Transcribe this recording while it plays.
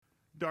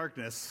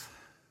Darkness.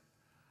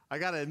 I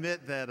got to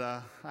admit that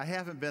I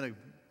haven't been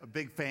a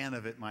big fan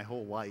of it my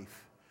whole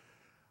life.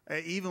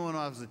 Even when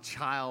I was a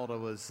child, I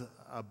was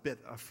a bit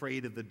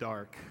afraid of the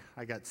dark.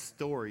 I got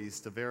stories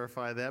to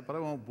verify that, but I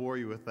won't bore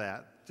you with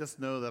that. Just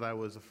know that I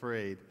was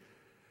afraid.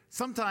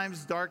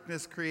 Sometimes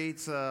darkness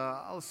creates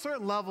a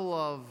certain level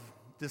of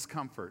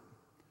discomfort.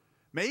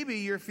 Maybe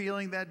you're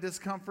feeling that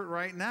discomfort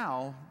right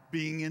now,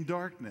 being in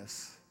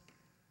darkness.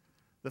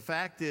 The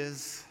fact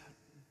is,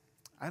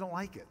 I don't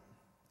like it.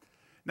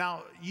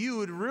 Now, you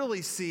would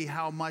really see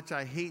how much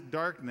I hate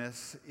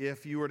darkness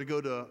if you were to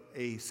go to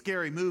a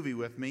scary movie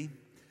with me.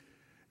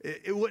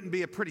 It wouldn't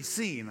be a pretty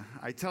scene,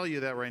 I tell you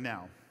that right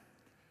now.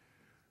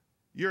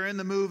 You're in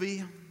the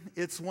movie,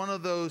 it's one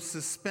of those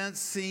suspense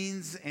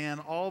scenes, and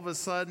all of a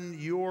sudden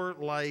you're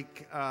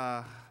like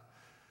at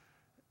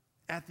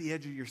the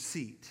edge of your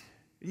seat.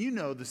 And you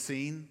know the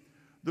scene.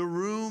 The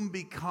room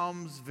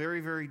becomes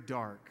very, very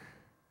dark.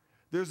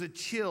 There's a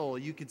chill.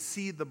 You could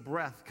see the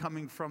breath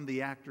coming from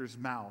the actor's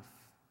mouth.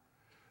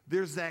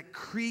 There's that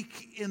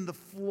creak in the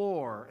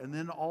floor, and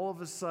then all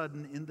of a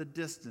sudden, in the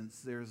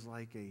distance, there's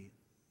like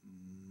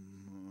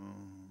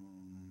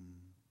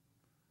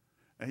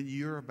and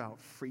you're about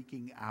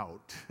freaking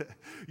out.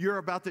 You're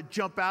about to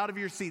jump out of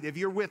your seat. If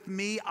you're with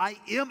me, I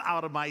am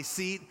out of my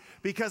seat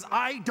because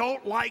I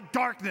don't like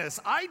darkness.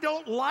 I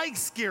don't like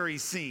scary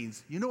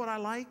scenes. You know what I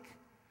like?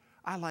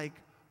 I like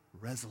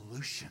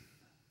resolution.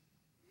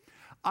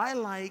 I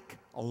like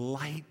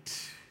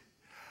light.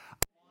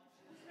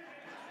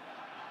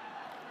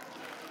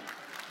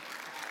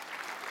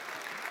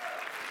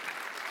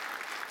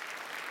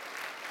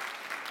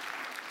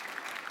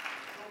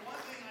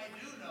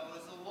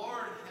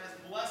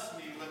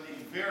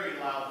 Very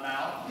loud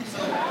mouth,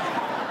 so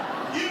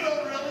you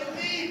don't really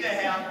need to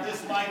have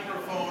this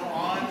microphone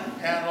on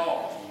at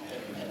all.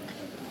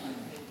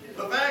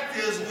 The fact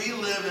is, we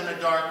live in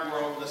a dark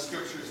world, and the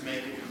scriptures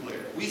make it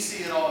clear. We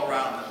see it all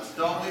around us,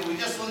 don't we? We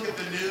just look at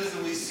the news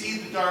and we see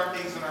the dark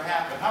things that are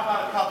happening. How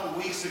about a couple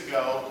weeks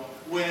ago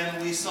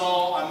when we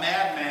saw a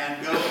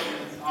madman go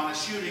on a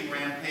shooting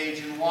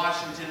rampage in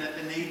Washington at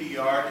the Navy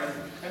Yard,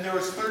 and there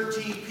was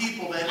 13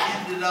 people that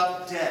ended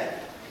up dead.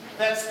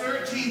 That's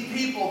 13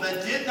 people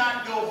that did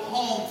not go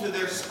home to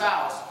their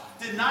spouse,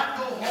 did not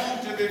go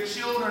home to their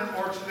children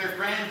or to their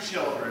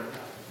grandchildren.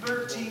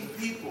 13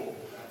 people.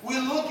 We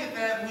look at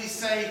that and we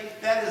say,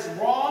 that is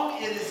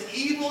wrong, it is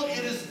evil,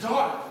 it is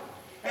dark.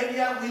 And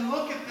yet we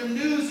look at the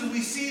news and we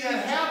see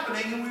that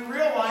happening and we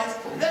realize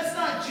that's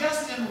not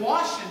just in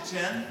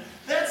Washington,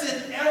 that's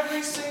in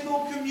every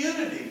single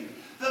community.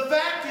 The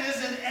fact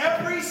is, in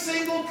every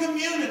single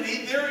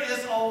community, there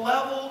is a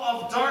level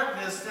of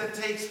darkness that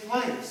takes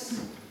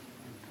place.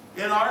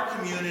 In our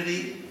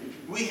community,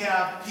 we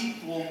have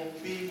people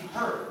being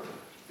hurt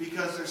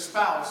because their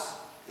spouse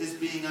is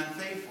being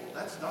unfaithful.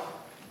 That's dark.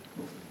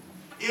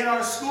 In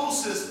our school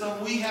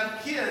system, we have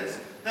kids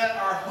that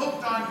are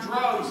hooked on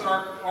drugs or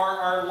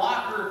are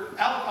locker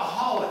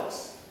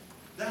alcoholics.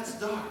 That's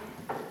dark.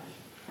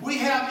 We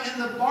have in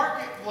the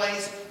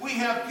marketplace, we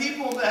have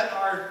people that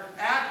are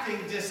acting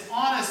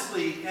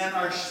dishonestly and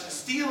are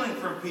stealing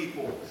from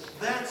people.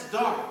 That's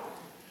dark.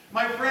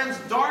 My friends,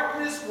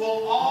 darkness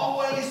will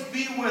always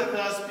be with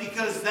us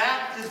because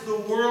that is the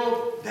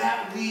world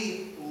that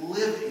we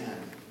live in.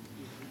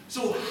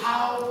 So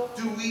how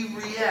do we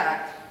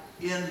react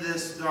in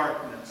this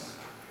darkness?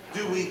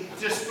 Do we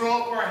just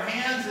throw up our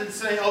hands and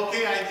say,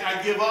 okay,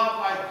 I give up,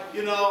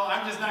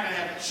 I'm just not going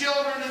to have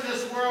children in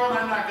this world,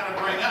 I'm not going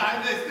to bring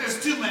up,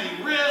 there's too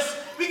many risks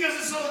because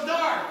it's so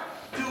dark.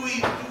 Do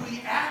we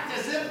act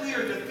as if we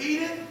are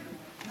defeated?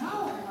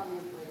 No.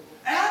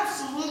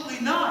 Absolutely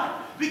not.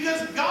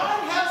 Because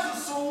God has a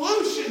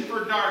solution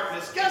for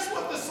darkness. Guess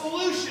what the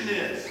solution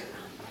is?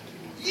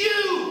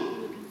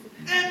 You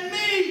and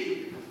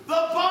me,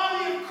 the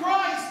body of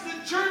Christ,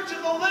 the church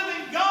of the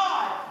living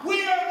God.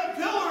 We are the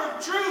pillar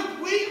of truth.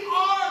 We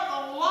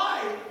are the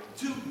light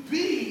to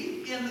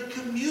be in the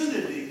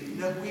community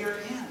that we are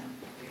in.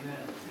 Amen.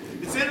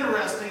 It's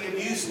interesting,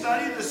 if you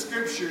study the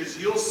scriptures,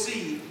 you'll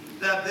see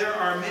that there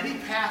are many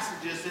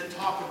passages that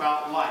talk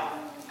about light.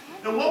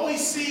 And what we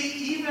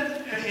see even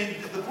in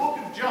the book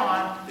of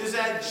John is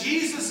that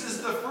Jesus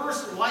is the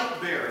first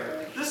light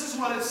bearer. This is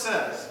what it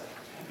says.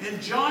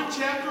 In John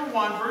chapter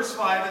 1, verse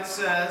 5, it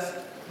says,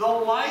 the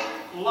light,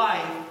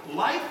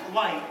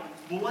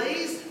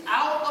 blazed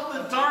out of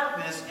the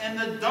darkness, and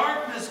the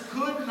darkness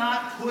could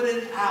not put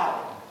it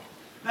out.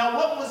 Now,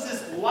 what was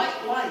this light?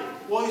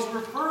 Well, he's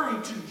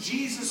referring to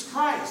Jesus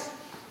Christ.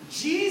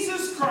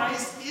 Jesus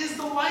Christ is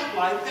the light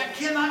that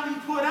cannot be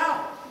put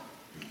out.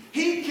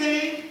 He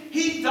came,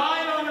 he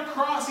died on a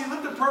cross, he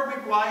lived a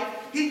perfect life,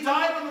 he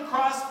died on the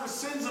cross for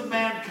sins of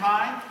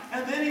mankind,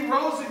 and then he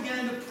rose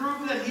again to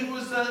prove that he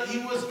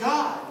was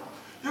God.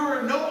 There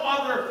are no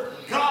other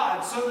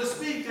gods, so to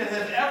speak, that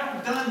have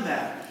ever done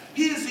that.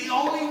 He is the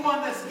only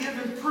one that's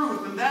given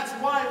proof, and that's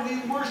why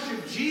we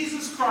worship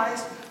Jesus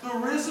Christ, the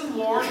risen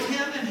Lord,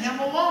 him and him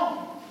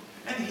alone.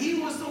 And he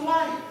was the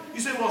light. You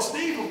say, well,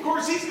 Steve, of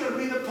course he's going to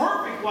be the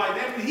perfect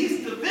light. I mean,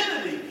 he's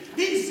divinity.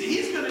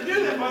 He's going to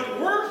do that, but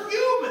we're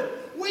human.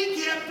 We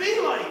can't be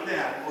like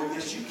that. Oh,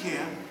 yes, you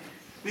can.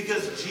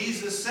 Because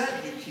Jesus said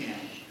you can.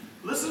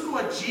 Listen to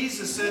what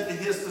Jesus said to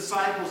his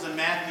disciples in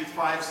Matthew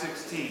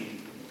 5:16.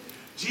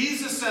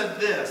 Jesus said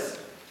this.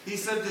 He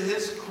said to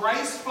his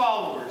Christ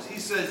followers, he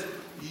says,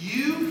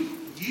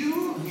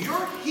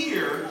 you're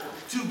here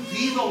to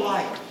be the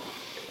light.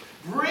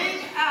 Bring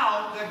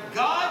out the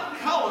God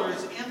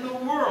colors in the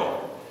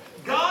world.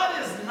 God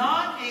is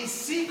not a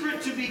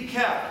secret to be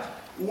kept.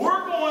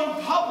 We're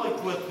going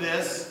public with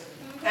this,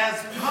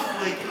 as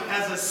public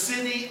as a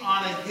city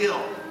on a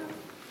hill.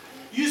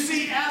 You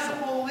see, as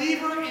a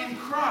believer in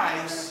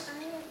Christ,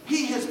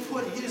 He has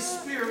put His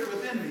Spirit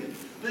within me.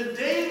 The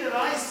day that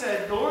I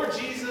said, Lord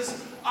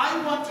Jesus,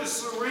 I want to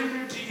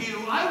surrender to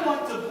you. I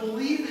want to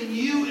believe in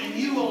you and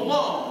you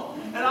alone.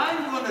 And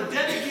I'm going to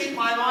dedicate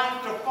my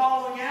life to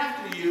following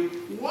after you.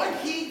 What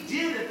He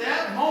did at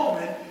that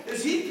moment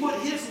is He put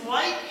His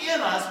light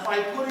in us by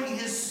putting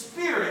His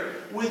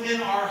Spirit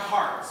within our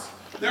hearts.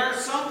 There are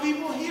some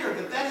people here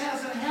that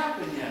hasn't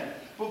happened yet.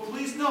 But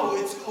please know,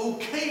 it's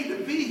okay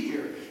to be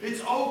here.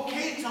 It's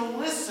okay to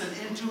listen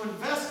and to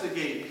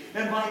investigate.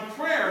 And my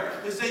prayer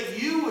is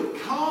that you would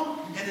come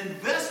and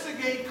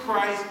investigate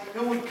Christ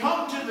and would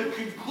come to the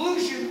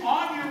conclusion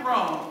on your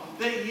own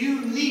that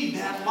you need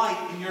that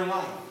light in your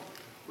life.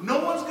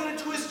 No one's going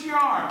to twist your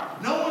arm.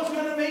 No one's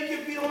going to make you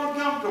feel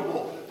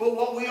uncomfortable. But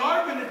what we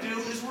are going to do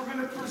is we're going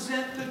to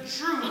present the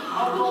truth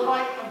of the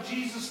light of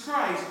Jesus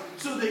Christ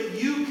so that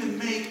you can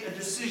make a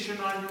decision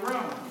on your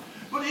own.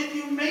 But if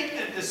you make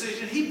that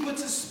decision, He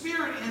puts a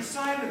Spirit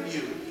inside of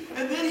you.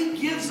 And then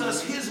He gives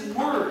us His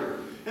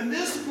Word. And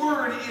this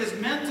Word is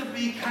meant to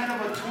be kind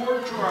of a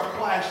torch or a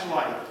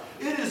flashlight.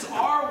 It is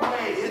our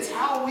way. It's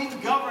how we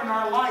govern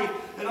our life.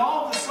 And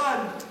all of a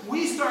sudden,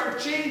 we start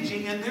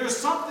changing, and there's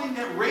something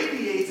that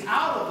radiates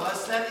out of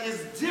us that is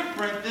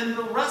different than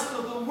the rest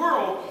of the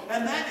world,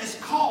 and that is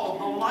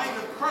called the light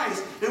of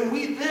Christ. And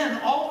we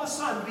then, all of a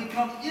sudden,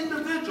 become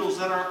individuals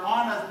that are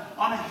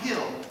on a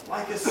hill,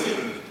 like a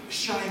city,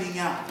 shining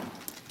out.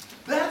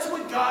 That's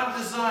what God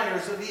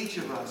desires of each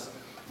of us.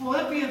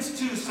 Philippians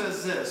 2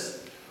 says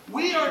this,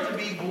 we are to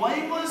be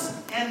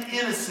blameless and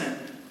innocent,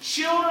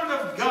 children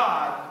of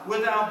God,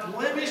 without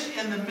blemish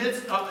in the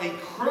midst of a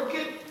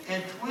crooked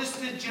and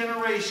twisted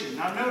generation.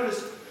 Now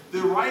notice,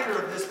 the writer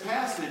of this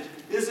passage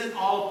isn't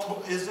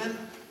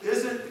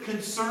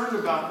concerned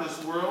about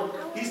this world.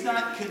 He's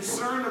not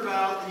concerned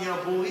about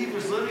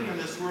believers living in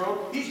this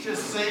world. He's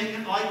just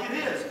saying it like it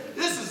is.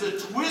 This is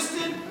a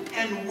twisted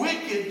and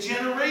wicked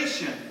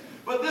generation.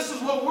 But this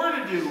is what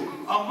we're to do,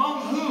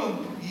 among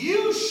whom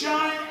you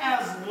shine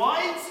as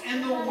lights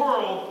in the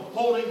world,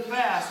 holding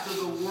fast to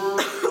the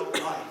word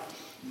of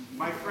life.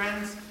 My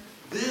friends,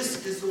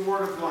 this is the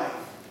word of life.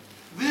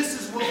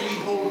 This is what we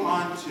hold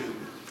on to.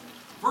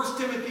 1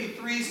 Timothy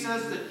 3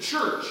 says the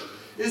church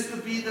is to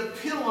be the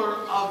pillar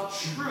of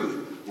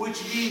truth,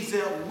 which means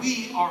that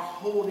we are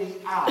holding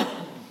out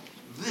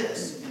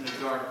this in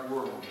a dark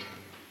world.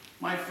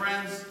 My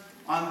friends,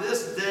 on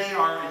this day,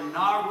 our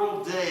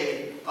inaugural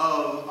day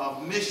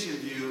of Mission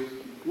View,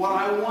 what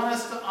I want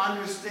us to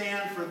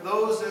understand for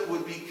those that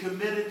would be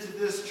committed to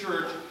this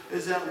church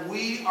is that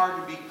we are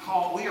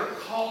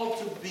called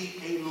to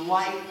be a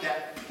light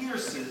that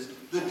pierces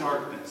the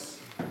darkness.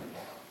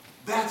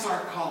 That's our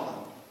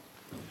calling.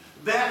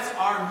 That's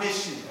our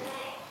mission.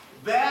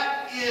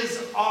 That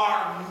is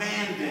our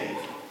mandate.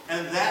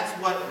 And that's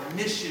what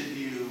Mission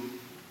View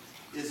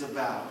is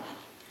about.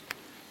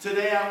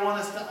 Today I want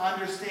us to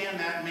understand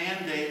that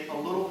mandate a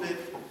little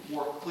bit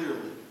more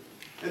clearly.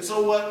 And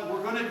so what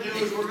we're going to do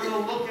is we're going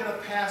to look at a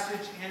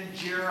passage in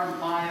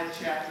Jeremiah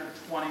chapter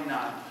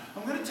 29.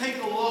 I'm going to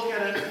take a look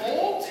at an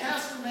Old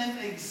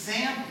Testament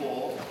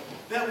example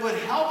that would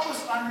help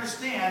us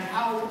understand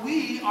how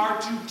we are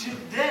to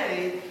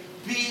today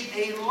be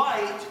a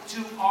light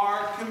to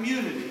our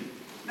community.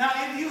 Now,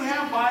 if you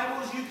have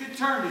Bibles, you could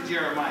turn to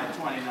Jeremiah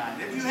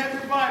 29. If you have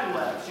your Bible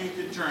apps, you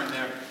could turn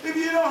there. If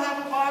you don't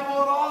have a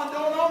Bible at all and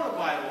don't own a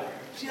Bible,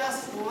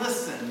 just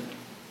listen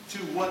to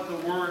what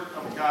the Word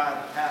of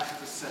God has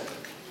to say.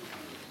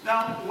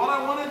 Now, what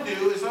I want to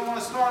do is I want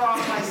to start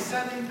off by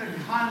setting the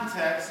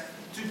context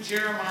to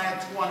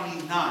Jeremiah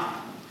 29.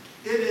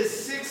 It is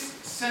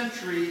 6th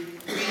century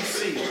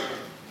BC.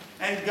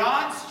 And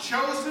God's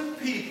chosen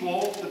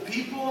people, the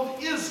people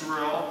of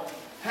Israel,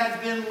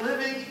 had been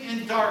living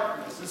in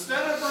darkness.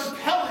 Instead of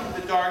repelling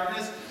the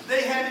darkness,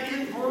 they had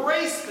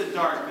embraced the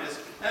darkness,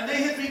 and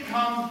they had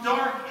become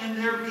dark in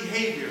their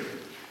behavior.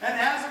 And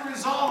as a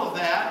result of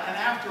that, and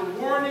after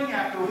warning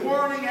after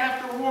warning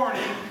after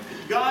warning,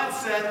 God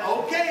said,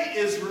 okay,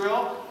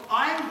 Israel,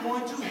 I'm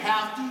going to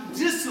have to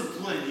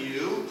discipline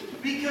you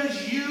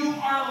because you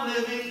are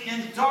living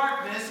in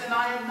darkness, and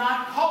I have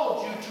not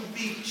called you to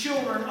be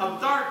children of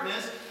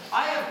darkness.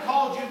 I have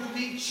called you to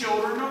be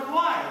children of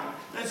light.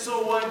 And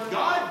so what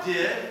God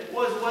did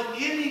was what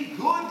any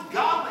good,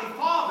 godly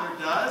father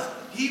does.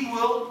 He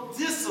will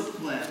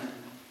discipline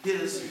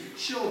his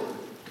children.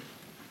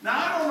 Now,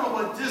 I don't know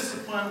what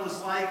discipline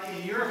was like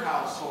in your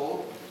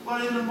household,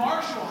 but in the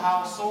Marshall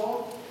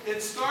household,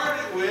 it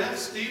started with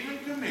Stephen,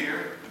 come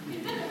here,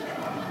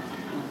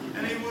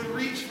 and he would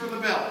reach for the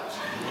belt.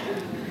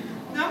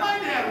 Now, my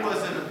dad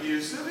wasn't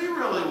abusive. He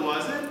really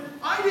wasn't.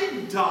 I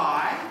didn't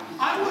die.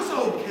 I was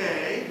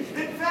okay.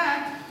 In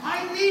fact,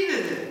 I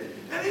needed it.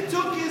 And he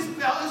took his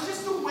belt. It's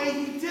just the way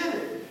he did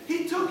it.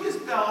 He took his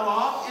belt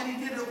off, and he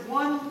did it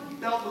one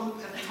belt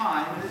loop at a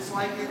time, and it's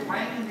like it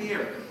rang in the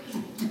air.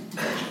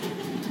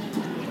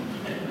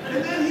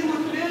 And then he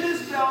would bend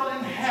his belt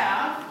in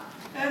half,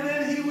 and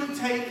then he would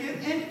take it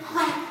and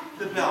crack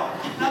the belt.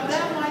 Now,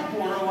 that might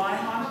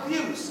borderline on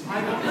abuse.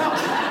 I don't know.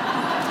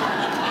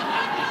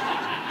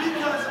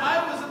 Because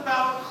I was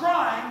about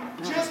crying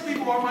just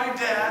before my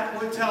dad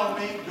would tell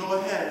me, go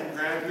ahead and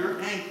grab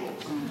your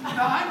ankles.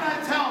 Now, I'm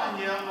not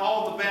telling you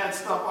all the bad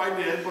stuff I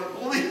did, but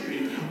believe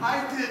me,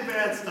 I did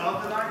bad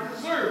stuff and I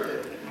deserved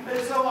it. And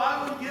so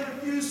I would get a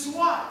few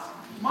swats.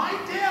 My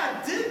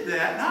dad did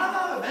that, not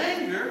out of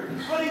anger,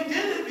 but he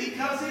did it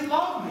because he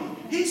loved me.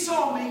 He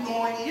saw me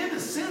going, in a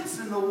sense,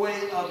 in the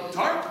way of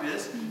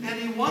darkness, and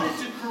he wanted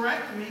to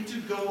correct me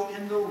to go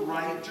in the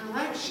right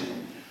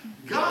direction.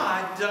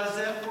 God does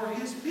that for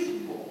his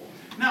people.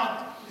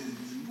 Now,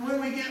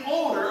 when we get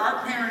older,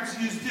 our parents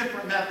use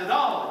different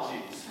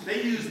methodologies.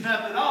 They use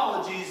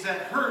methodologies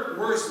that hurt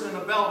worse than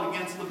a belt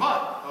against the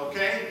butt,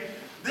 okay?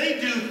 They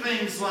do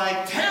things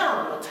like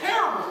terrible,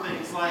 terrible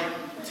things like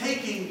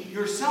taking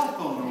your cell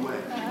phone away.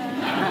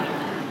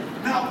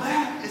 Now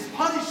that is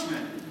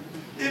punishment.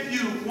 If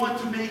you want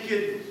to make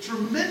it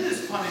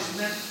tremendous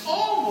punishment,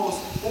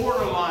 almost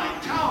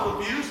borderline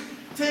child abuse,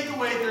 take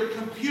away their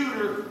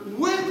computer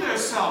with their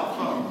cell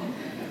phone.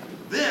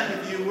 Then,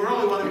 if you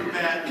really want to be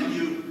bad, then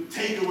you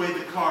take away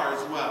the car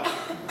as well.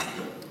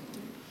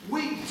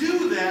 We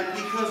do that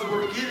because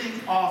we're getting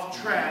off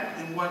track,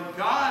 and what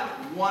God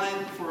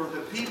wanted for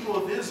the people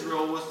of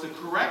Israel was to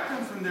correct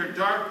them from their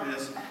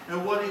darkness,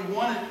 and what he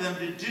wanted them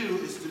to do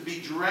is to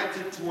be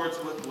directed towards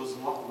what was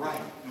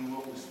right and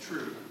what was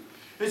true.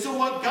 And so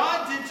what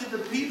God did to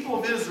the people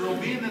of Israel,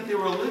 being that they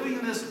were living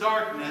in this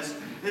darkness,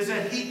 is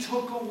that he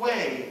took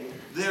away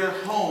their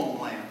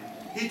homeland.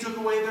 He took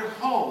away their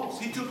homes.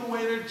 He took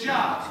away their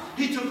jobs.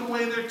 He took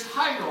away their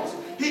titles.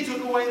 He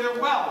took away their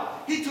wealth.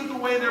 He took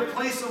away their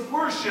place of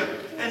worship.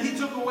 And he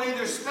took away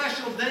their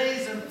special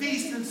days and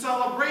feasts and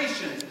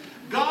celebrations.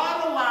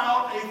 God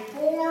allowed a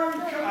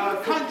foreign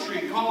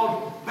country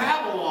called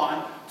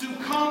Babylon to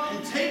come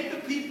and take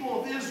the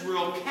people of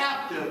Israel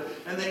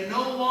captive, and they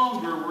no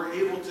longer were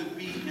able to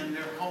be in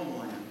their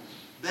homeland.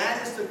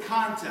 That is the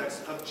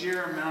context of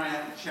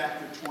Jeremiah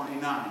chapter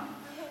 29.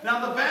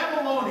 Now the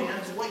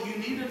Babylonians, what you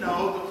need to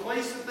know, the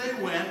place that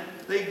they went,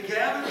 they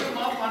gathered them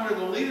up under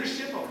the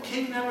leadership of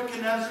King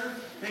Nebuchadnezzar.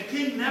 And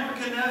King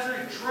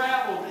Nebuchadnezzar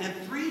traveled in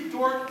 3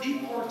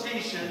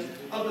 deportations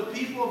of the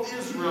people of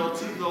Israel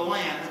to the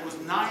land that was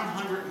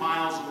 900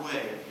 miles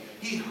away.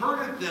 He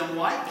herded them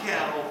like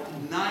cattle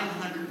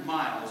 900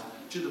 miles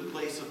to the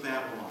place of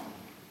Babylon.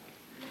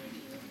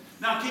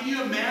 Now, can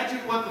you imagine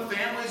what the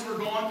families were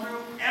going through?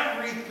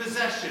 Every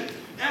possession,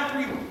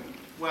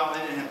 well, they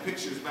didn't have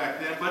pictures back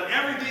then, but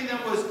everything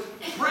that was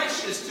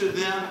precious to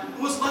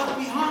them was left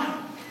behind.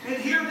 And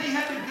here they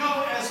had to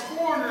go as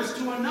foreigners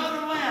to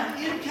another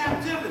land in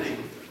captivity.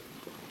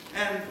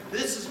 And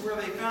this is where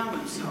they found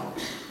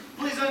themselves.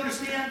 Please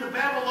understand, the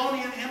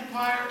Babylonian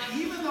Empire,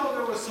 even though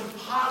there were some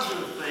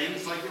positive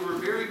things, like they were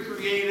very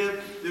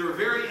creative, they were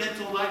very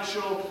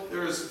intellectual,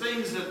 there was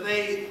things that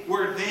they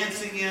were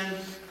advancing in,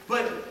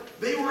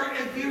 but they were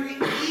a very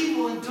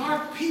evil and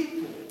dark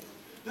people.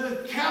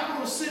 The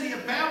capital city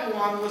of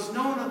Babylon was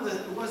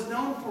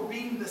known for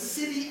being the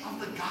city of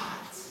the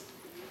gods.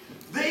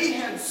 They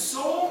had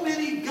so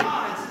many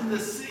gods in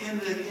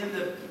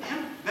the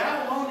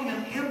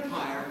Babylonian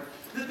Empire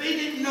that they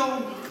didn't know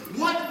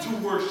what to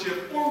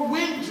worship or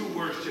when to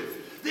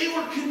worship. They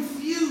were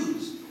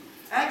confused.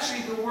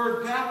 Actually, the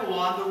word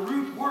Babylon, the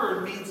root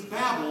word means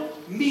Babel,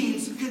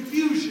 means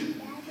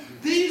confusion.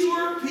 These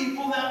were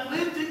people that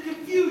lived in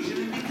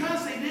confusion, and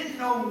because they didn't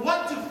know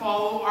what to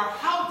follow or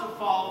how to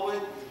follow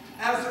it,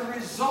 as a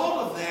result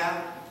of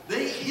that,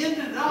 they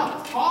ended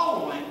up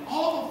following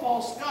all the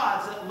false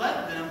gods that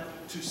led them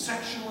to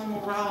sexual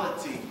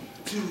immorality,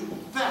 to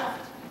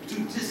theft, to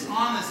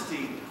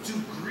dishonesty, to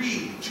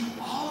greed, to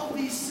all of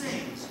these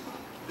things.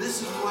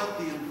 This is what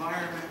the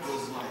environment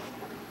was like.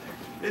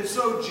 And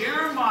so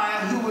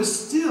Jeremiah, who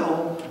was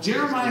still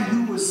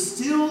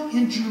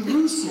in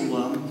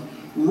Jerusalem,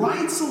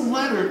 writes a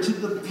letter to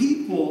the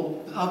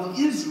people of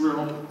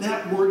Israel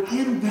that were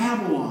in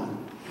Babylon.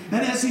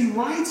 And as he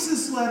writes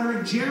this letter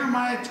in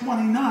Jeremiah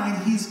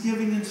 29, he's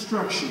giving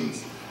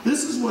instructions.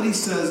 This is what he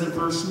says in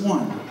verse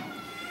 1.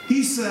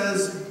 He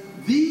says,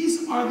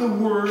 "These are the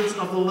words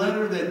of the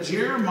letter that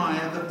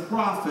Jeremiah the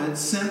prophet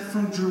sent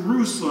from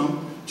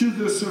Jerusalem to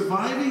the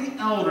surviving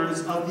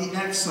elders of the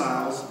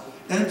exiles,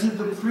 and to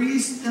the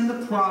priests and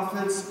the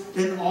prophets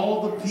and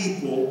all the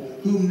people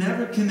whom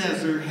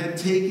Nebuchadnezzar had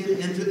taken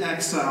into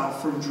exile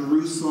from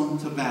Jerusalem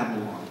to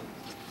Babylon."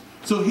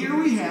 So here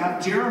we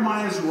have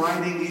Jeremiah's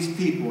writing these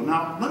people.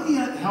 Now, let me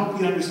help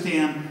you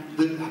understand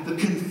the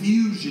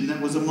confusion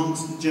that was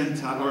amongst the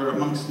Gentiles or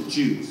amongst the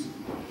Jews.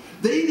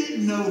 They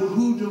didn't know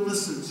who to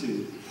listen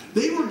to.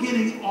 They were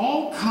getting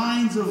all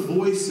kinds of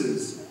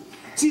voices.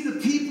 See, the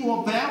people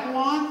of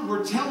Babylon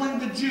were telling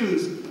the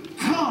Jews,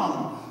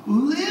 come,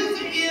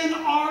 live in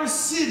our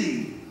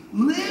city.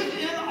 Live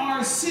in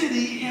our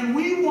city, and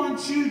we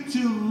want you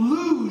to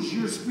lose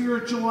your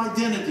spiritual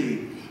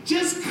identity.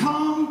 Just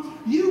come,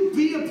 you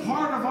be a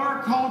part of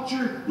our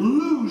culture,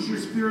 lose your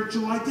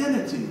spiritual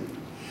identity.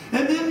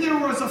 And then there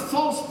was a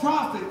false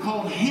prophet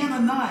called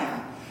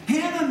Hananiah.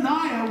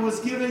 Hananiah was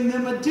giving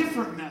them a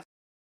different message.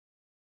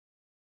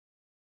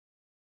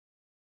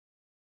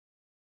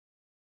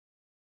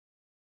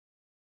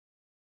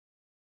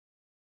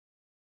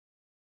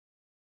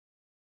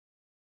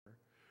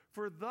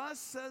 For thus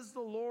says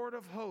the Lord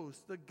of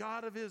hosts, the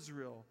God of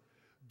Israel,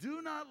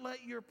 do not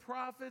let your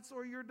prophets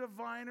or your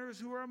diviners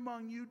who are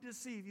among you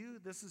deceive you.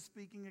 This is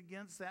speaking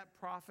against that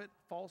prophet,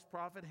 false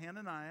prophet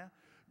Hananiah.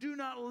 Do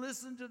not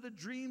listen to the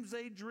dreams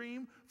they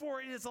dream, for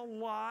it is a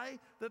lie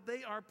that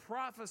they are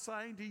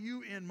prophesying to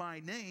you in my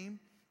name.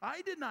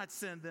 I did not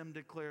send them,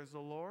 declares the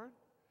Lord.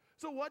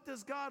 So what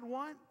does God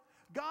want?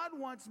 God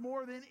wants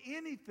more than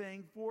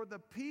anything for the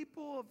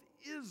people of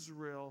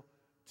Israel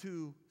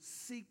to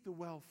seek the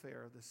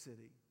welfare of the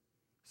city.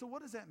 So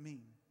what does that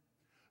mean?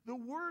 The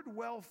word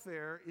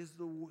welfare is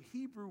the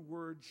Hebrew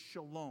word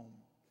shalom.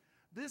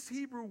 This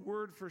Hebrew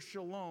word for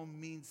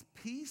shalom means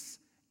peace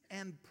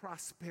and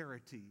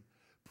prosperity.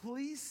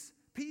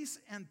 Peace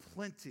and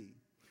plenty.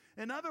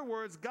 In other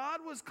words, God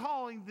was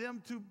calling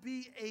them to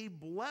be a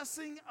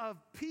blessing of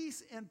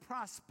peace and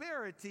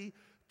prosperity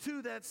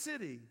to that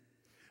city.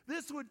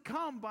 This would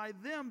come by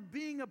them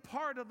being a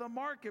part of the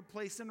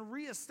marketplace and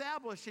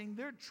reestablishing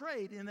their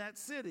trade in that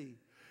city.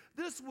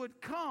 This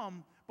would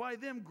come by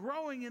them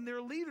growing in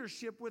their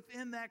leadership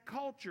within that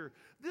culture.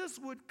 This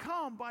would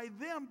come by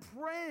them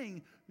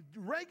praying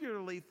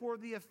regularly for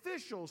the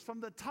officials from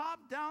the top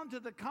down to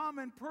the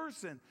common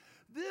person.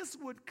 This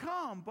would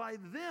come by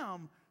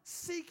them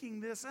seeking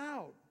this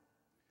out.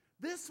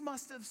 This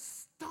must have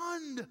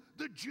stunned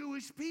the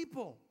Jewish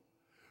people.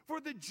 For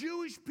the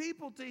Jewish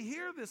people to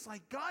hear this,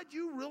 like, God,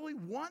 you really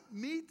want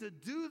me to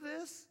do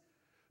this?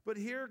 But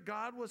here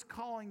God was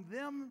calling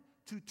them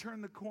to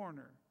turn the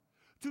corner,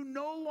 to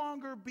no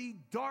longer be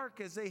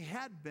dark as they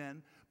had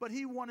been, but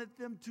he wanted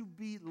them to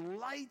be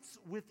lights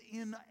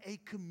within a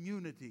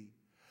community.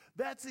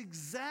 That's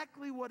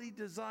exactly what he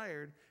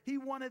desired. He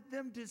wanted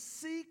them to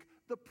seek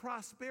the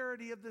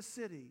prosperity of the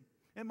city.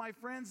 And my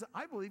friends,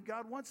 I believe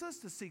God wants us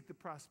to seek the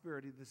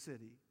prosperity of the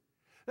city.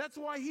 That's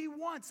why he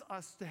wants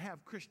us to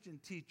have Christian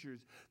teachers.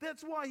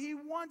 That's why he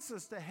wants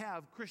us to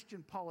have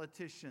Christian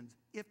politicians,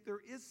 if there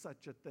is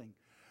such a thing.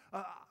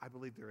 I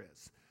believe there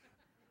is.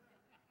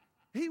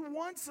 He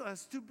wants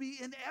us to be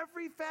in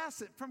every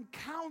facet, from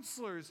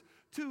counselors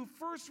to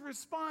first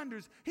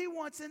responders. He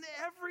wants in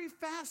every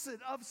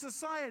facet of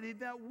society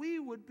that we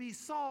would be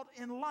salt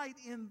and light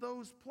in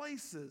those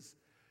places,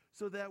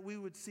 so that we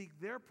would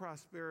seek their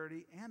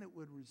prosperity and it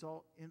would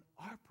result in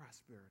our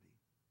prosperity.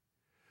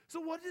 So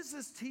what does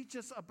this teach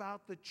us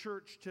about the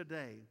church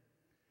today?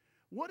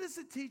 What does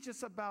it teach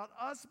us about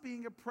us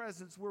being a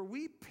presence where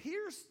we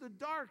pierce the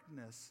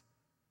darkness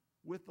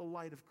with the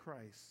light of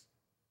Christ?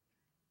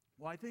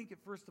 Well, I think it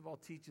first of all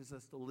teaches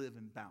us to live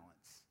in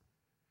balance.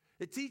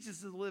 It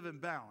teaches us to live in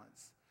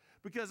balance.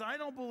 Because I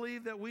don't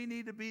believe that we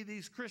need to be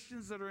these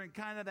Christians that are in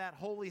kind of that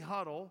holy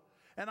huddle.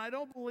 And I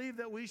don't believe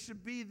that we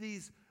should be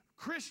these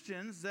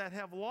Christians that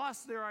have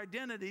lost their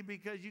identity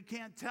because you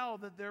can't tell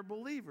that they're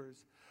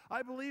believers.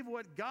 I believe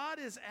what God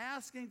is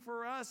asking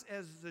for us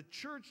as the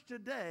church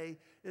today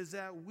is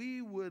that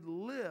we would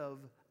live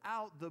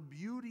out the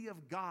beauty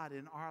of God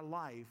in our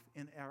life,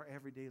 in our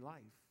everyday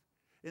life,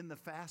 in the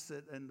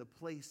facet and the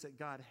place that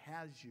God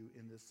has you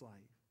in this life.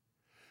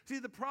 See,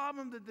 the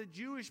problem that the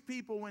Jewish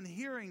people, when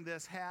hearing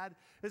this, had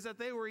is that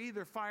they were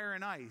either fire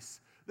and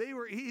ice. They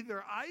were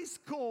either ice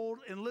cold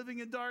and living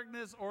in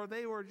darkness, or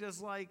they were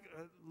just like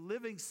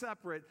living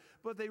separate.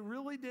 But they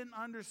really didn't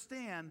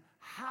understand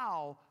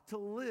how to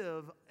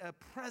live a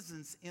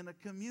presence in a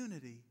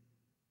community.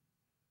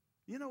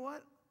 You know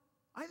what?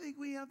 I think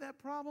we have that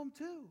problem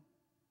too.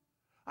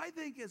 I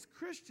think as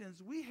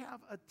Christians, we have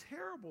a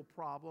terrible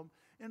problem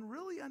in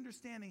really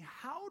understanding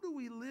how do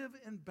we live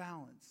in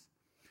balance.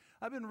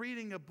 I've been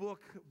reading a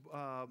book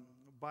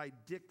by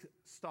Dick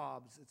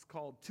Staubs. It's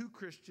called Too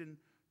Christian,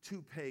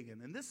 Too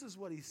Pagan. And this is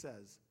what he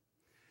says.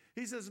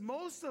 He says,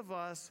 most of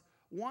us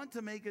want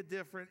to make a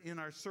difference in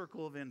our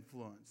circle of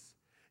influence,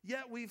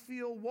 yet we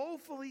feel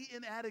woefully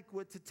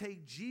inadequate to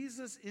take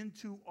Jesus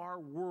into our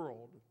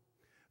world.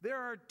 There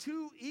are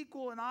two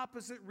equal and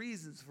opposite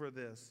reasons for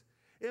this.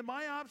 In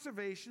my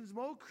observations,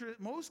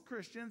 most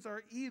Christians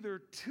are either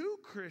too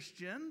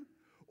Christian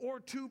or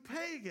too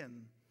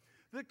pagan.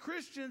 The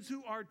Christians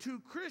who are too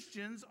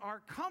Christians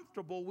are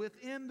comfortable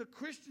within the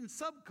Christian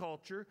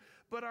subculture,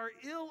 but are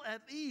ill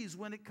at ease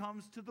when it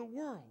comes to the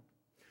world.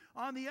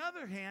 On the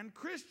other hand,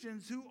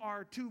 Christians who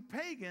are too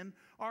pagan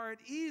are at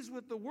ease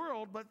with the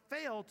world, but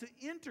fail to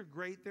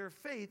integrate their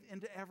faith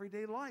into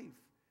everyday life.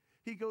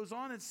 He goes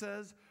on and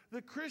says,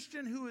 the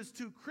Christian who is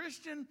too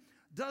Christian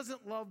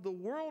doesn't love the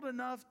world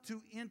enough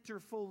to enter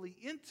fully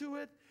into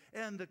it,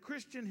 and the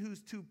Christian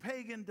who's too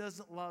pagan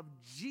doesn't love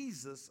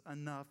Jesus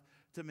enough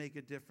to make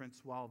a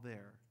difference while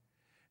there.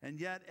 And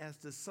yet, as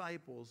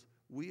disciples,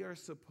 we are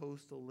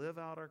supposed to live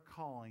out our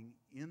calling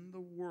in the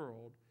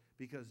world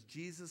because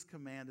Jesus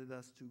commanded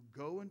us to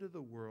go into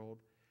the world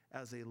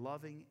as a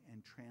loving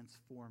and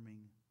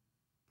transforming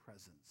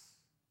presence.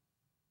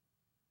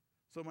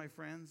 So, my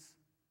friends,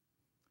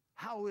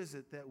 how is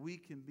it that we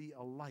can be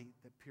a light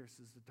that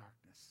pierces the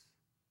darkness?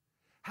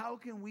 How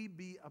can we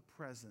be a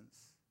presence?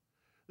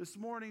 This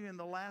morning, in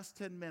the last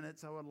 10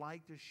 minutes, I would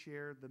like to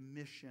share the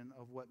mission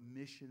of what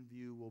Mission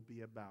View will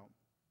be about.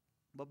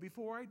 But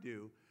before I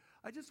do,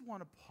 I just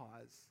want to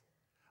pause.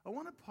 I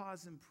want to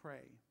pause and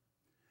pray.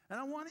 And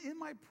in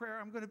my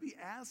prayer, I'm going to be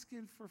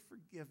asking for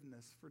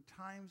forgiveness for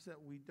times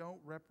that we don't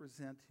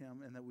represent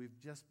him and that we've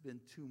just been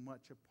too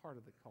much a part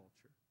of the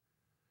culture,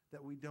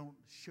 that we don't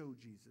show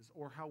Jesus,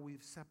 or how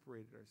we've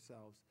separated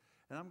ourselves.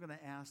 And I'm going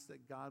to ask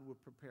that God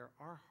would prepare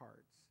our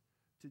hearts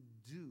to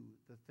do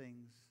the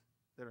things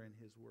that are in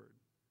his word.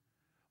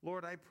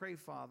 Lord, I pray,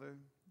 Father,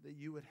 that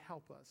you would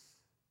help us.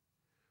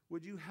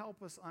 Would you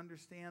help us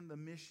understand the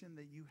mission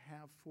that you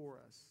have for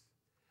us?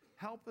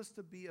 Help us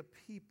to be a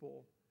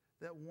people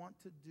that want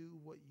to do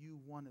what you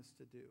want us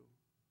to do.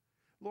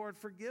 Lord,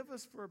 forgive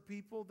us for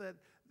people that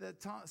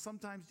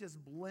sometimes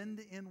just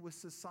blend in with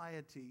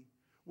society,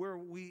 where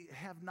we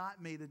have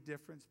not made a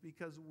difference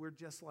because we're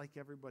just like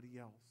everybody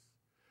else.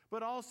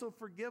 But also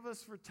forgive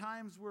us for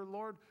times where,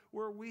 Lord,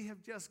 where we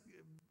have just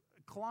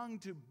clung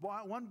to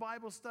one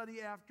Bible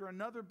study after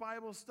another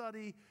Bible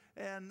study,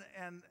 and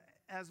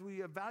as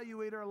we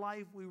evaluate our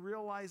life, we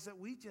realize that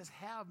we just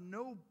have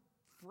no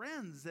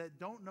friends that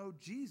don't know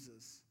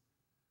Jesus.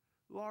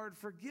 Lord,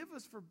 forgive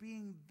us for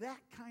being that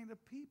kind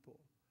of people,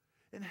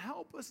 and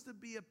help us to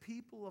be a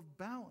people of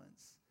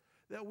balance,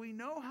 that we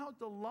know how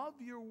to love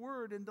your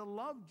word and to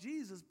love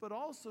Jesus, but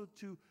also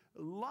to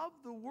love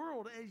the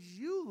world as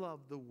you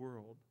love the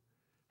world.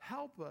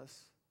 Help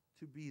us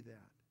to be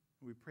that.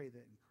 We pray that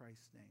in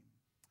Christ's name.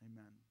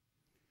 Amen.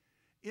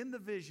 In the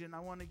vision, I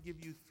want to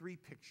give you three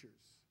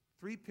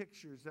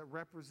pictures that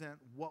represent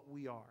what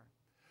we are.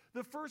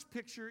 The first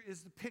picture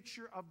is the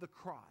picture of the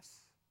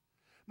cross.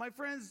 My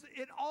friends,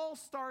 it all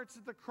starts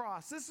at the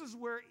cross. This is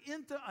where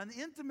an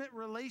intimate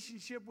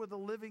relationship with the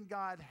living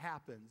God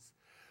happens.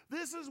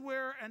 This is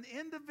where an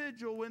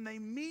individual, when they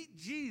meet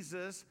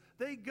Jesus,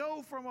 they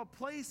go from a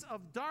place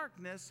of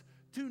darkness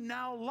to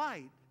now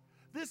light.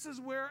 This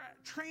is where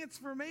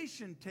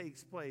transformation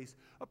takes place.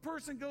 A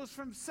person goes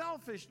from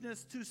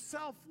selfishness to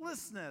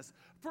selflessness.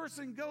 A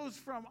person goes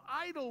from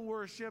idol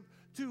worship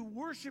to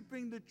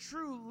worshiping the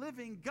true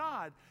living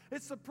God.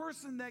 It's the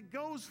person that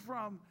goes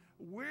from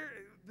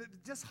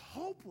just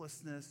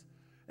hopelessness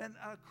and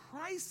a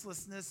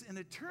Christlessness in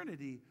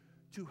eternity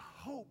to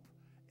hope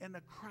and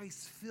a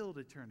Christ-filled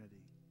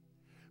eternity.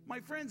 My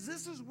friends,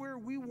 this is where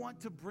we want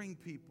to bring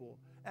people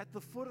at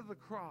the foot of the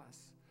cross,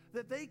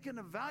 that they can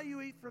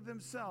evaluate for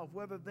themselves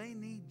whether they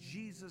need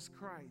Jesus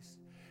Christ.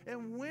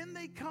 And when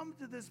they come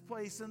to this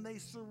place and they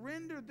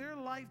surrender their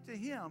life to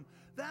him,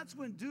 that's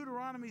when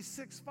Deuteronomy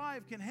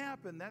 6:5 can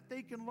happen, that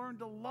they can learn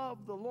to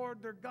love the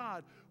Lord their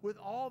God with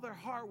all their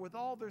heart, with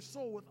all their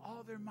soul, with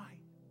all their might.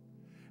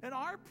 And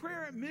our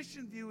prayer at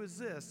Mission View is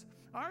this.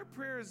 Our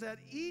prayer is that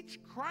each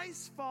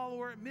Christ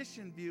follower at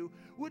Mission View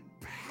would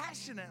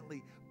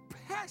passionately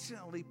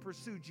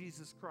pursue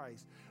Jesus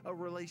Christ, a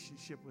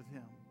relationship with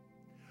him.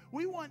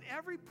 We want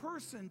every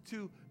person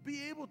to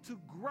be able to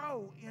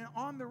grow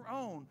on their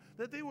own,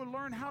 that they would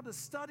learn how to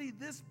study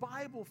this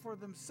Bible for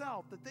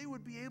themselves, that they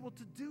would be able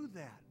to do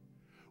that.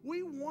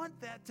 We want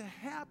that to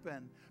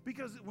happen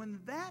because when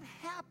that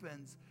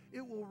happens,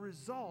 it will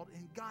result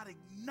in God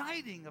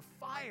igniting a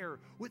fire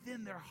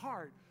within their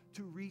heart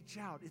to reach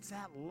out. It's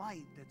that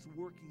light that's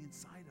working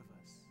inside of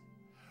us.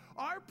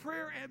 Our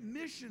prayer at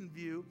Mission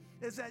View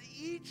is that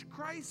each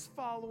Christ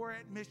follower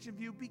at Mission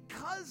View,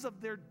 because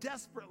of their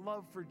desperate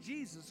love for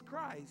Jesus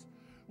Christ,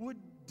 would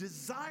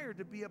desire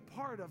to be a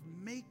part of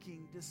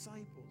making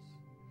disciples.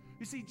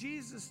 You see,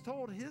 Jesus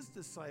told his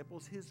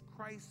disciples, his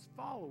Christ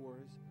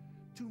followers,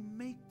 to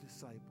make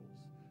disciples,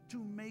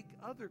 to make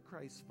other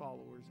Christ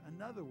followers.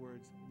 In other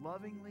words,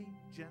 lovingly,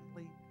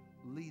 gently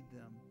lead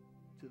them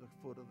to the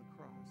foot of the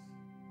cross.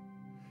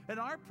 And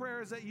our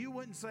prayer is that you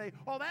wouldn't say,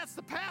 oh, that's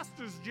the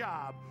pastor's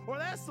job, or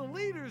that's the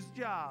leader's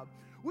job.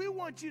 We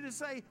want you to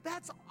say,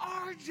 that's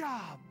our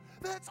job.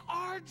 That's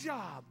our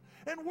job.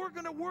 And we're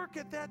going to work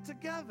at that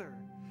together.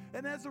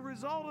 And as a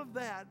result of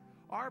that,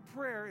 our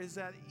prayer is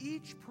that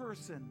each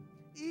person,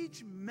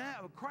 each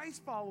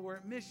Christ follower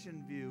at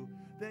Mission View,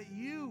 that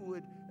you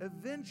would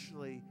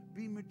eventually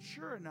be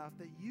mature enough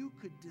that you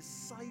could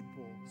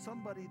disciple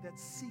somebody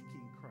that's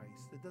seeking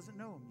Christ, that doesn't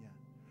know him yet,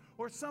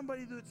 or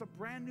somebody that's a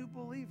brand new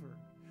believer.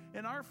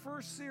 In our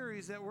first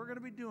series that we're going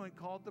to be doing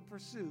called The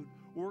Pursuit,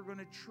 we're going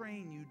to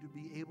train you to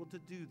be able to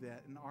do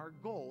that. And our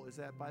goal is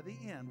that by the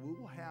end, we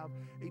will have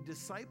a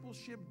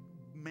discipleship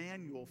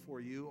manual for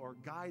you or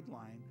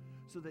guideline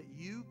so that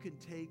you can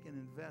take and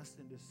invest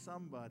into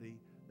somebody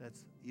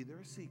that's either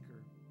a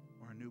seeker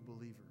or a new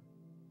believer.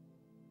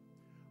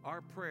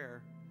 Our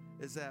prayer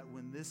is that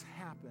when this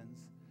happens,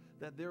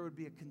 that there would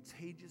be a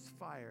contagious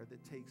fire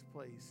that takes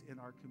place in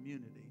our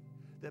community,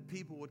 that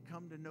people would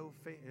come to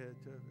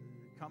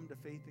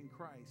faith in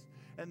Christ,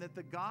 and that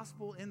the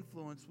gospel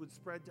influence would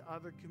spread to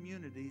other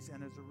communities,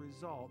 and as a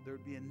result, there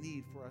would be a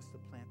need for us to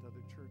plant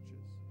other churches.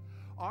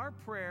 Our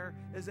prayer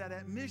is that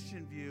at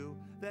Mission View,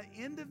 that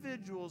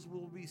individuals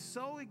will be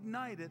so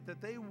ignited that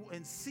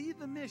and see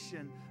the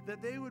mission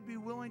that they would be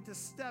willing to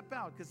step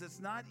out, because it's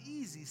not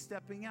easy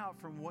stepping out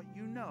from what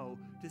you know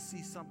to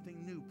see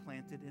something new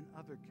planted in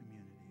other communities.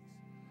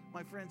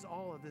 My friends,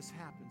 all of this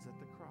happens at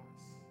the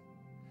cross.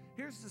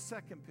 Here's the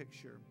second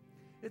picture.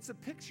 It's a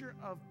picture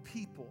of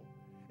people.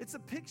 It's a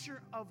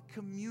picture of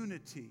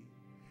community.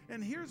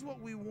 And here's what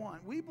we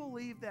want. We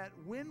believe that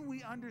when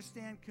we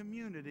understand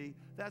community,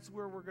 that's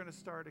where we're going to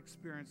start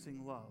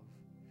experiencing love.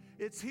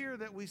 It's here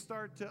that we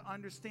start to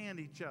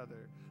understand each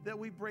other, that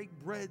we break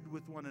bread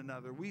with one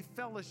another, we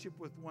fellowship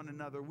with one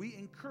another, we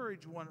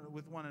encourage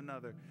with one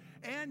another.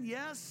 And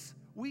yes,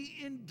 we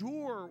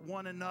endure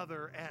one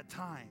another at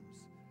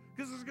times,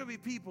 because there's going to be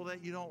people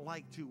that you don't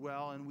like too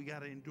well, and we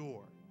got to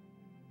endure.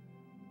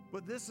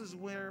 But this is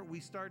where we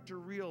start to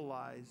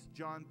realize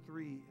John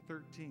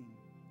 3:13.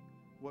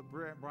 What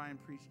Brian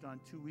preached on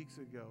 2 weeks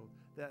ago,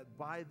 that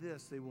by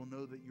this they will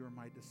know that you're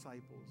my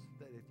disciples,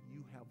 that if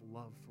you have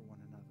love for one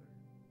another.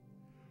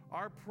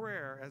 Our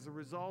prayer as a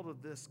result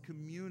of this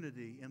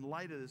community, in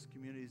light of this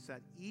community, is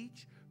that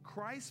each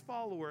Christ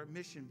follower at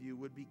Mission View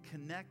would be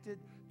connected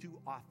to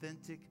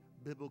authentic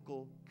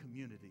biblical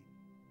community.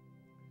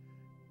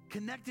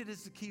 Connected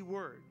is the key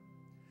word.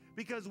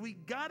 Because we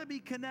got to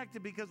be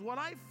connected, because what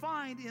I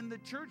find in the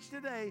church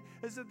today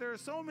is that there are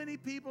so many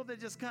people that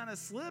just kind of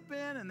slip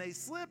in and they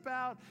slip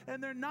out,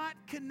 and they're not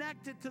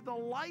connected to the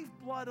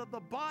lifeblood of the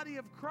body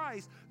of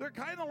Christ. They're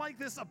kind of like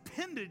this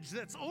appendage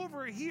that's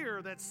over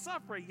here that's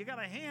suffering. You got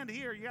a hand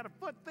here, you got a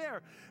foot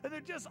there, and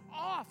they're just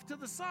off to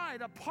the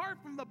side,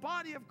 apart from the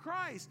body of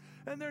Christ,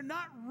 and they're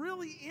not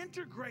really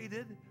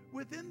integrated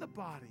within the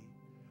body.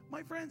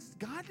 My friends,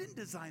 God didn't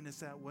design us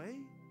that way.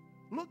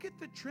 Look at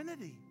the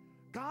Trinity.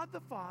 God the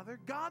Father,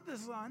 God the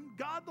Son,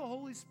 God the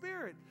Holy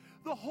Spirit.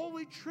 The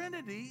Holy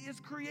Trinity is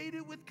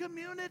created with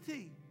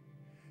community.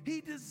 He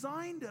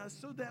designed us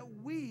so that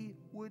we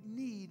would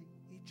need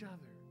each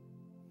other.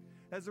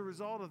 As a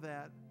result of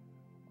that,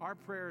 our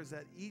prayer is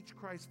that each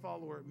Christ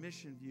follower at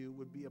Mission View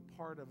would be a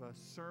part of a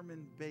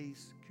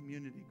sermon-based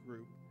community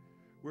group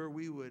where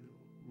we would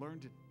learn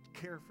to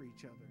care for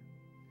each other,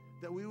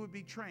 that we would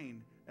be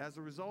trained as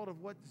a result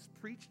of what is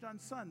preached on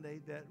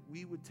Sunday, that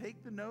we would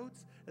take the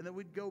notes and then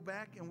we'd go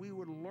back and we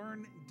would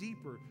learn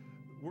deeper.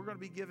 We're going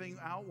to be giving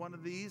out one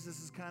of these.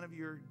 This is kind of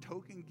your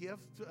token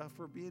gift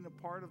for being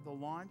a part of the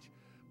launch.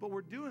 But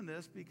we're doing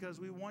this because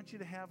we want you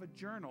to have a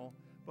journal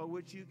by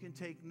which you can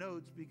take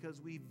notes,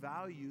 because we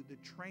value the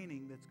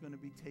training that's going to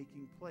be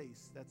taking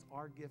place. That's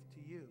our gift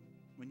to you.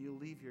 When you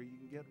leave here, you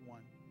can get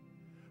one.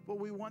 But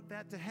we want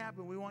that to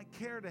happen. We want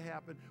care to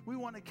happen. We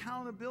want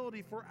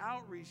accountability for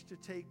outreach to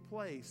take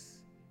place.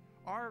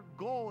 Our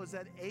goal is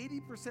that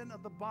 80%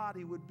 of the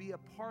body would be a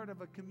part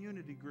of a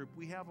community group.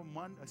 We have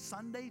a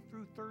Sunday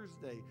through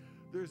Thursday.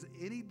 There's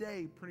any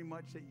day pretty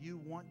much that you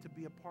want to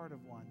be a part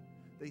of one.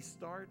 They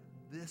start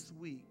this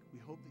week. We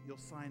hope that you'll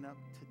sign up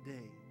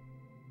today.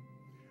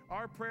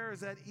 Our prayer is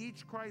that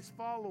each Christ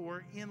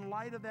follower, in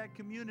light of that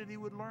community,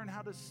 would learn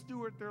how to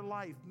steward their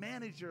life,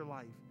 manage their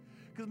life.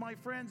 Because, my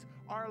friends,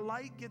 our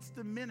light gets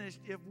diminished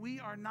if we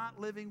are not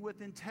living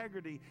with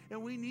integrity.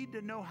 And we need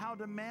to know how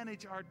to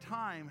manage our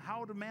time,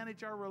 how to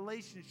manage our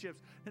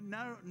relationships, and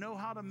know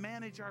how to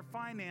manage our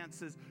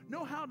finances,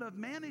 know how to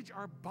manage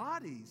our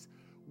bodies.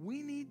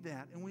 We need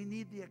that, and we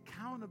need the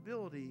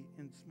accountability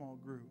in small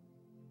group.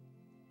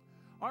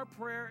 Our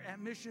prayer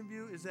at Mission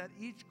View is that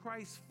each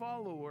Christ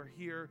follower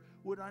here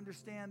would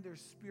understand their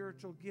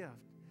spiritual gift.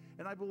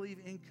 And I believe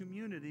in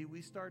community,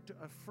 we start to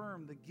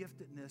affirm the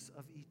giftedness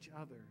of each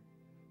other.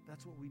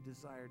 That's what we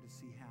desire to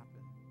see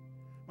happen.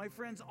 My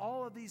friends,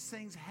 all of these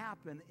things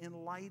happen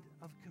in light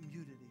of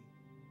community.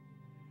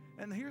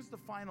 And here's the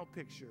final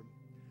picture.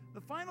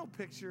 The final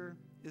picture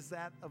is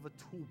that of a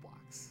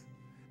toolbox.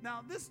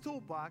 Now, this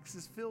toolbox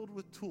is filled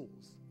with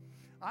tools.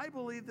 I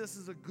believe this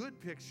is a good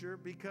picture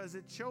because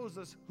it shows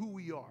us who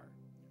we are.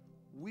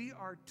 We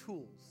are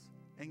tools,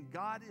 and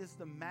God is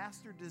the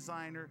master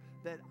designer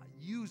that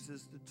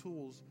uses the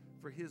tools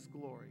for His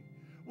glory.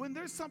 When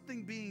there's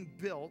something being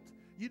built,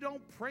 you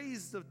don't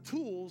praise the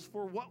tools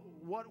for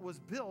what was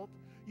built.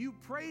 You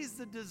praise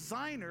the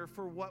designer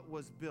for what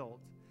was built.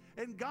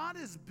 And God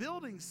is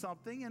building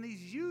something, and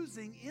He's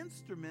using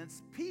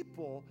instruments,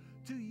 people,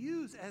 to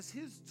use as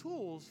His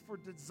tools for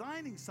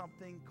designing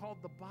something called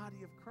the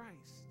body of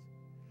Christ.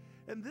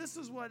 And this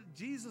is what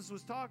Jesus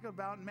was talking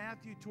about in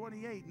Matthew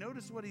 28.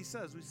 Notice what He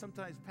says. We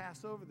sometimes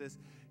pass over this.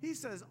 He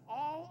says,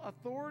 all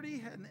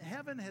authority in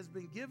heaven has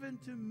been given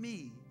to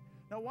me.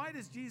 Now, why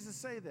does Jesus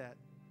say that?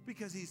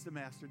 Because He's the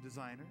master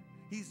designer.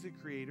 He's the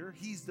creator.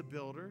 He's the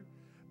builder.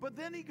 But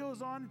then he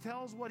goes on and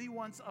tells what he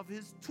wants of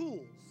his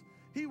tools.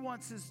 He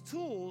wants his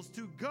tools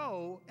to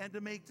go and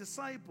to make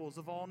disciples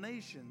of all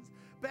nations,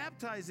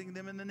 baptizing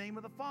them in the name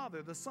of the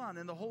Father, the Son,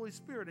 and the Holy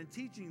Spirit, and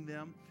teaching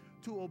them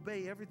to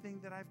obey everything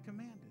that I've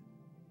commanded.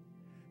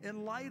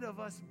 In light of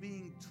us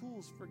being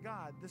tools for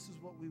God, this is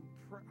what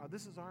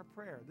this is our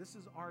prayer. This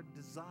is our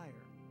desire.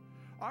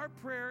 Our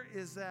prayer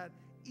is that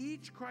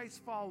each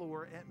Christ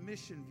follower at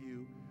Mission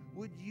View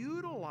would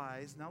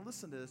utilize, now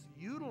listen to this,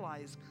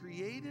 utilize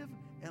creative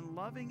and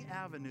loving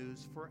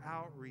avenues for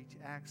outreach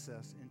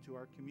access into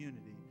our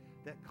community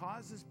that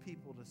causes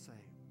people to say,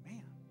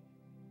 man,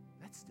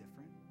 that's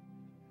different.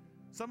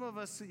 Some of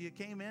us, you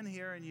came in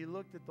here and you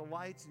looked at the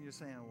lights and you're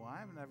saying, well,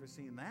 I've never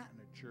seen that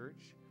in a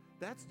church.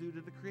 That's due to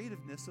the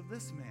creativeness of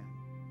this man.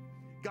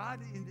 God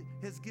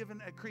has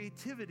given a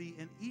creativity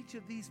in each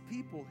of these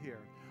people here.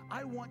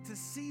 I want to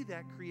see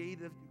that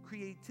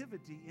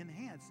creativity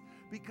enhanced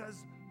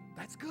because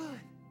that's good.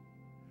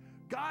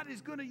 God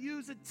is going to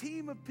use a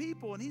team of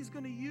people, and he's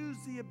going to use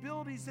the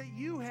abilities that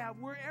you have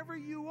wherever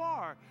you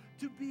are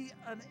to be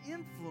an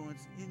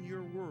influence in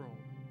your world.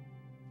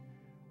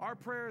 Our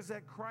prayer is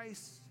that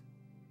Christ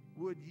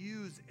would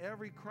use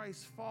every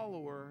Christ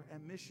follower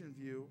at Mission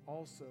View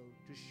also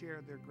to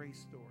share their grace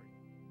story.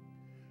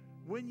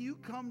 When you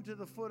come to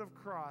the foot of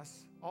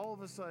cross, all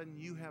of a sudden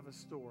you have a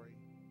story.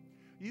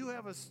 You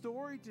have a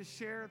story to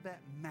share that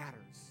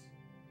matters.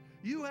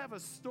 You have a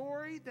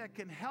story that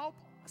can help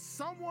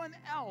someone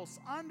else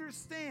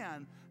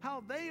understand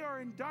how they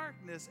are in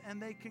darkness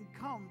and they can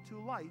come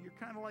to light. You're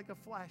kind of like a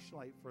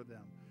flashlight for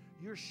them.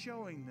 You're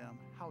showing them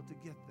how to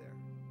get there.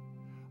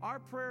 Our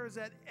prayer is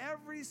that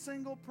every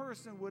single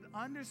person would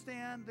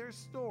understand their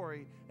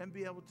story and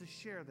be able to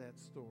share that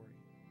story.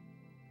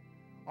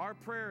 Our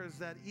prayer is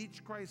that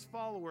each Christ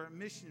follower at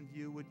Mission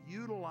View would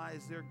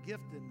utilize their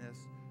giftedness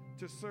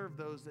to serve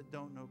those that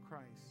don't know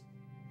Christ.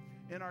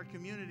 In our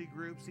community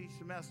groups each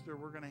semester,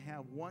 we're going to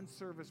have one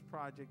service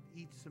project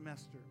each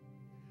semester.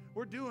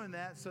 We're doing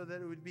that so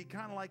that it would be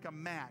kind of like a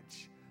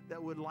match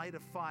that would light a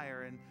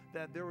fire, and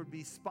that there would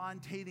be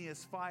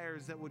spontaneous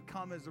fires that would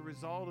come as a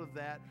result of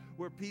that,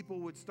 where people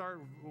would start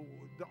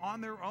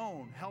on their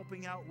own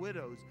helping out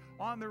widows,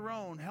 on their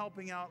own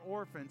helping out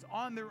orphans,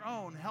 on their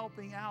own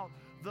helping out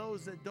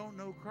those that don't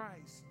know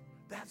Christ.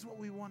 That's what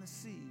we want to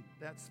see,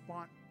 that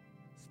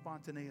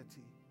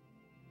spontaneity.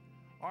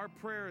 Our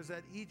prayer is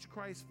that each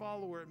Christ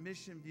follower at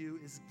Mission View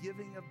is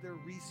giving of their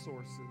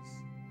resources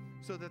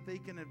so that they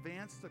can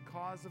advance the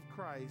cause of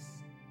Christ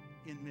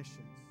in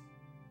missions.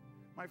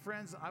 My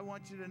friends, I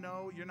want you to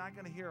know you're not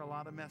going to hear a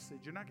lot of message.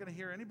 You're not going to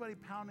hear anybody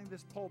pounding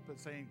this pulpit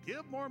saying,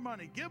 give more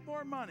money, give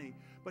more money.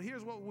 But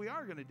here's what we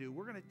are going to do.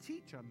 We're going to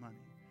teach on money.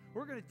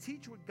 We're going to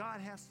teach what God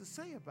has to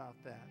say about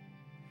that.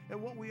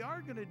 And what we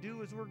are going to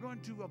do is we're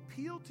going to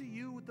appeal to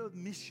you with the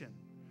mission.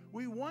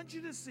 We want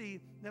you to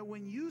see that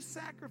when you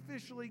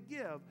sacrificially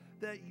give,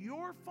 that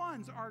your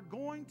funds are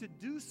going to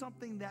do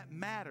something that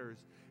matters.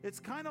 It's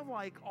kind of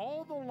like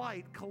all the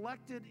light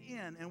collected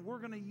in, and we're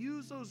going to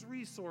use those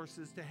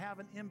resources to have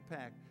an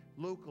impact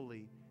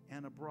locally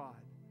and abroad.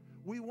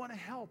 We want to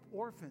help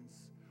orphans.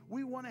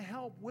 We want to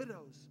help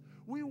widows.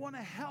 We want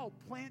to help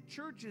plant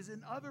churches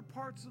in other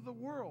parts of the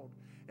world.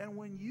 And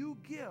when you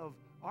give,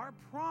 our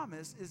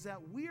promise is that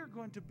we are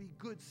going to be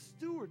good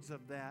stewards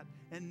of that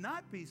and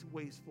not be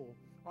wasteful.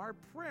 Our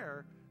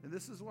prayer, and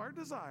this is our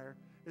desire,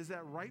 is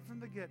that right from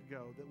the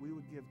get-go that we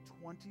would give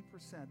 20%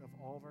 of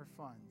all of our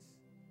funds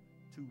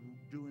to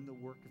doing the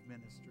work of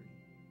ministry.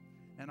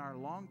 And our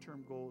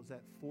long-term goal is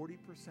that 40%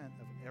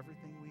 of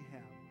everything we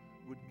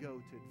have would go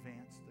to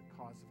advance the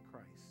cause of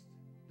Christ.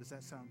 Does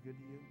that sound good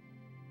to you?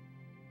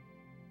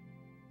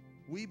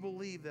 We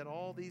believe that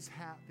all these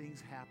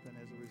things happen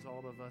as a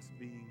result of us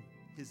being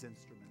his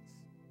instruments.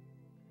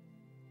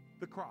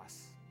 The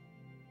cross,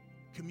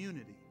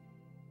 community,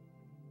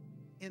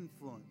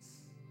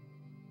 influence.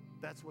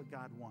 That's what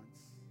God wants.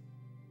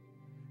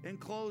 In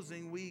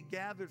closing, we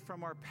gathered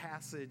from our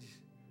passage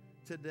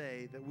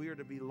today that we are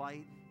to be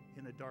light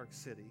in a dark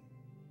city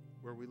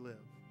where we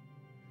live.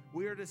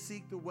 We are to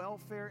seek the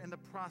welfare and the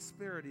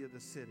prosperity of the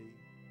city.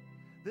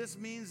 This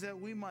means that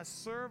we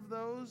must serve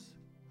those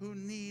who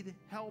need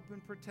help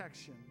and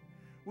protection.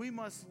 We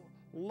must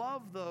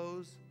love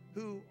those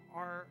who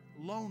are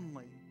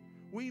lonely.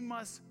 We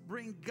must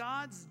bring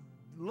God's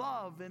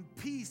love and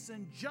peace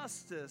and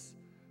justice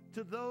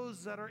to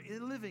those that are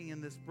living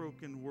in this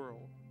broken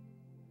world.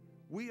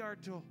 We are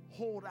to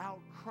hold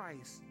out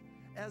Christ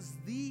as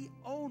the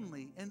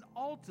only and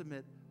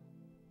ultimate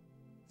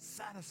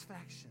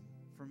satisfaction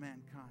for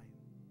mankind.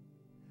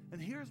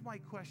 And here's my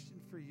question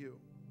for you.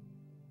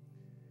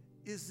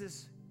 Is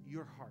this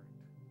your heart?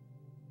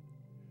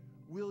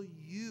 Will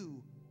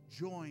you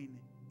join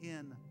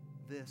in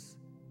this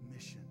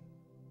mission?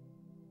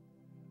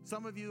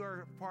 Some of you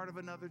are part of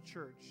another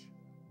church.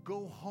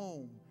 Go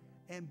home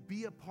and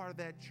be a part of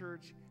that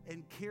church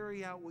and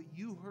carry out what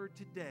you heard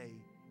today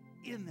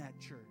in that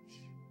church.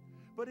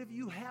 But if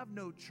you have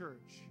no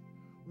church,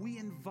 we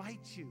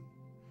invite you.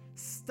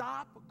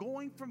 Stop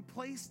going from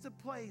place to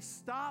place.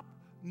 Stop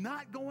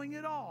not going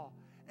at all.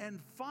 and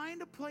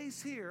find a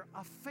place here,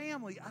 a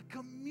family, a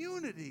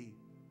community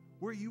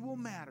where you will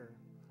matter.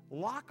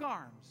 Lock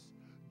arms.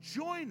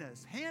 Join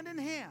us hand in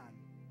hand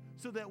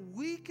so that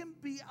we can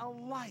be a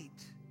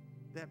light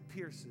that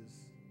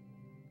pierces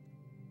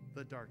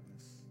the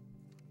darkness.